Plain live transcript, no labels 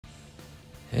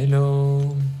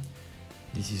Hello,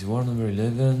 this is war number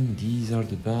 11, these are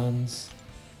the bands.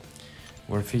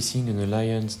 We're facing an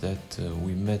alliance that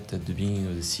we met at the beginning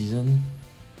of the season.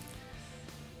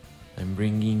 I'm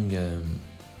bringing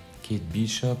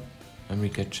Bishop,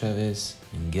 America Chavez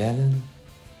and Galan.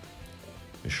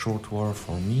 A short war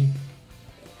for me.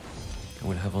 I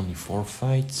will have only 4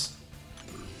 fights.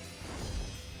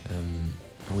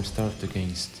 I will start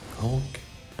against Hulk.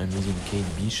 I'm using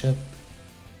Bishop.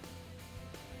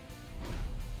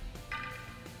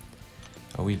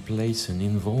 I will place an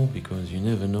invul because you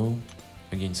never know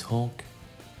against Hulk.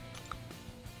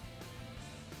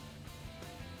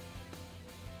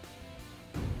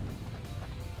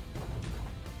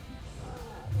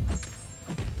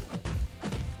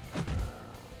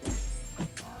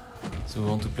 So we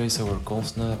want to place our cold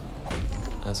snap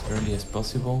as early as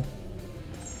possible.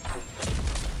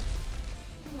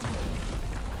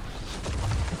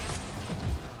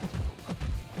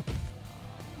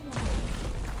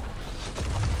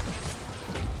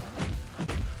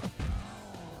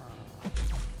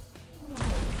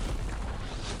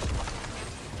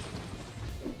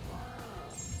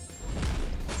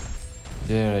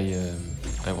 There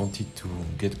I wanted to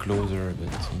get closer,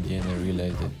 but in the end I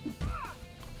realized that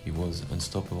he was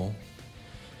unstoppable.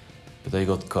 But I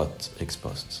got caught,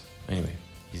 exposed. Anyway,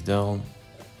 he's down.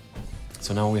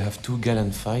 So now we have 2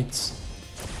 Galan fights.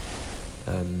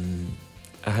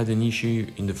 I had an issue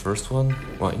in the first one,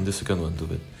 well, in the second one too,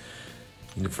 but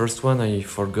in the first one I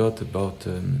forgot about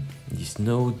this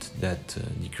node that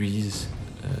decreases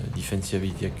defensive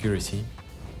ability accuracy.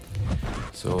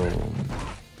 So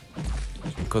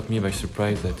it caught me by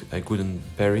surprise that I couldn't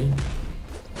parry.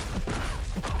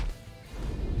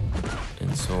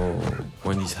 And so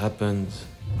when this happened,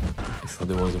 I thought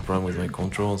there was a problem with my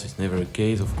controls. It's never a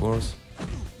case, of course.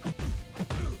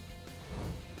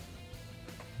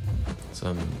 So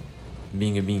I'm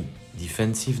being a bit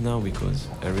defensive now because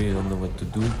I really don't know what to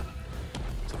do.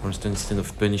 So for instance, instead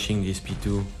of punishing the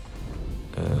SP2,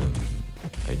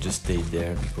 I just stayed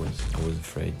there because I was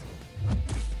afraid.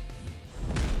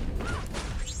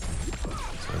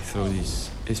 So I throw this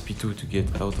SP2 to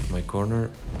get out of my corner.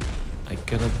 I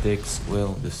cannot dex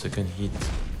well the second hit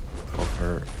of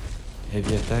her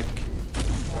heavy attack.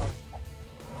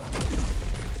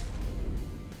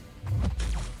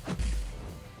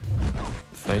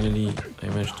 Finally, I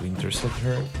managed to intercept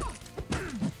her.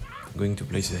 I'm going to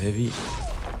place a heavy,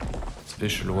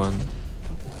 special one,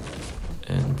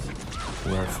 and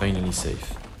we are finally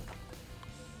safe.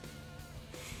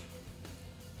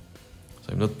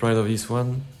 So I'm not proud of this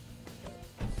one,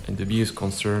 and the biggest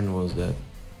concern was that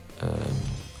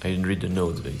I didn't read the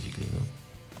notes, basically, no?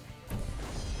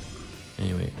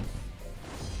 Anyway.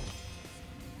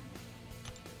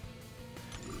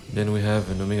 Then we have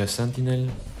an Omega Sentinel.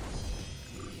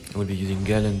 We'll be using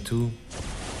Galan too.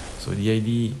 So the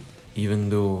idea,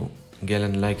 even though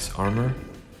Galan likes armor,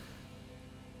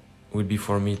 would be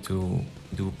for me to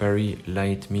do parry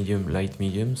light,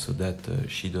 medium, so that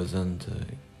she doesn't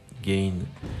gain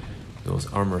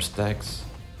those armor stacks.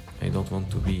 I don't want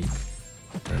to be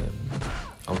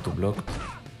auto-blocked.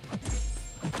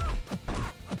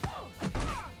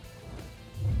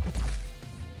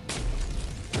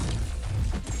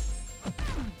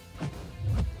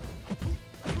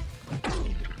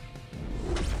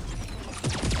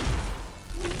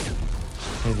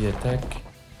 Heavy attack.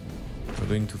 We're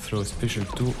going to throw a special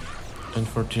 2.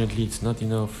 Unfortunately, it's not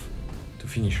enough to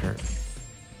finish her.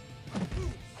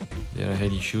 There I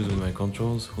had issues with my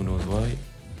controls, who knows why.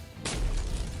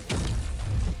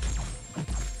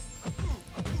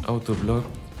 Auto-block,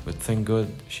 but thank God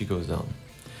she goes down.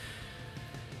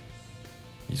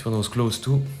 This one was close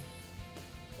too.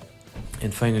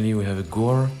 And finally we have a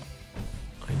Gorr.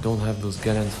 I don't have those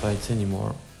Galan fights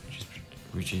anymore,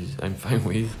 which is I'm fine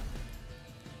with.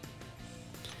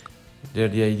 There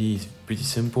the idea is pretty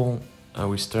simple. I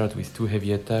will start with 2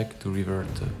 heavy attack to revert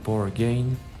power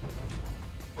gain.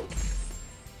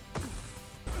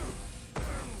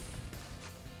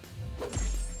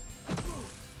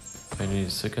 Finally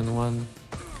the second one.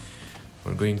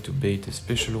 We're going to bait a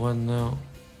special one now.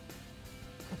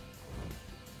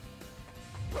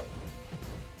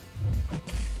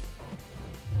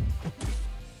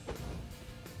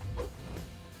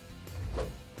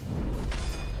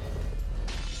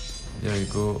 There you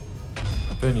go,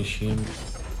 punish him,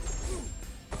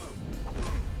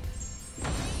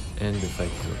 and the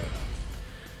fight is over.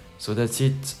 So that's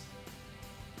it.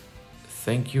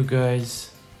 Thank you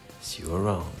guys, see you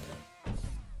around.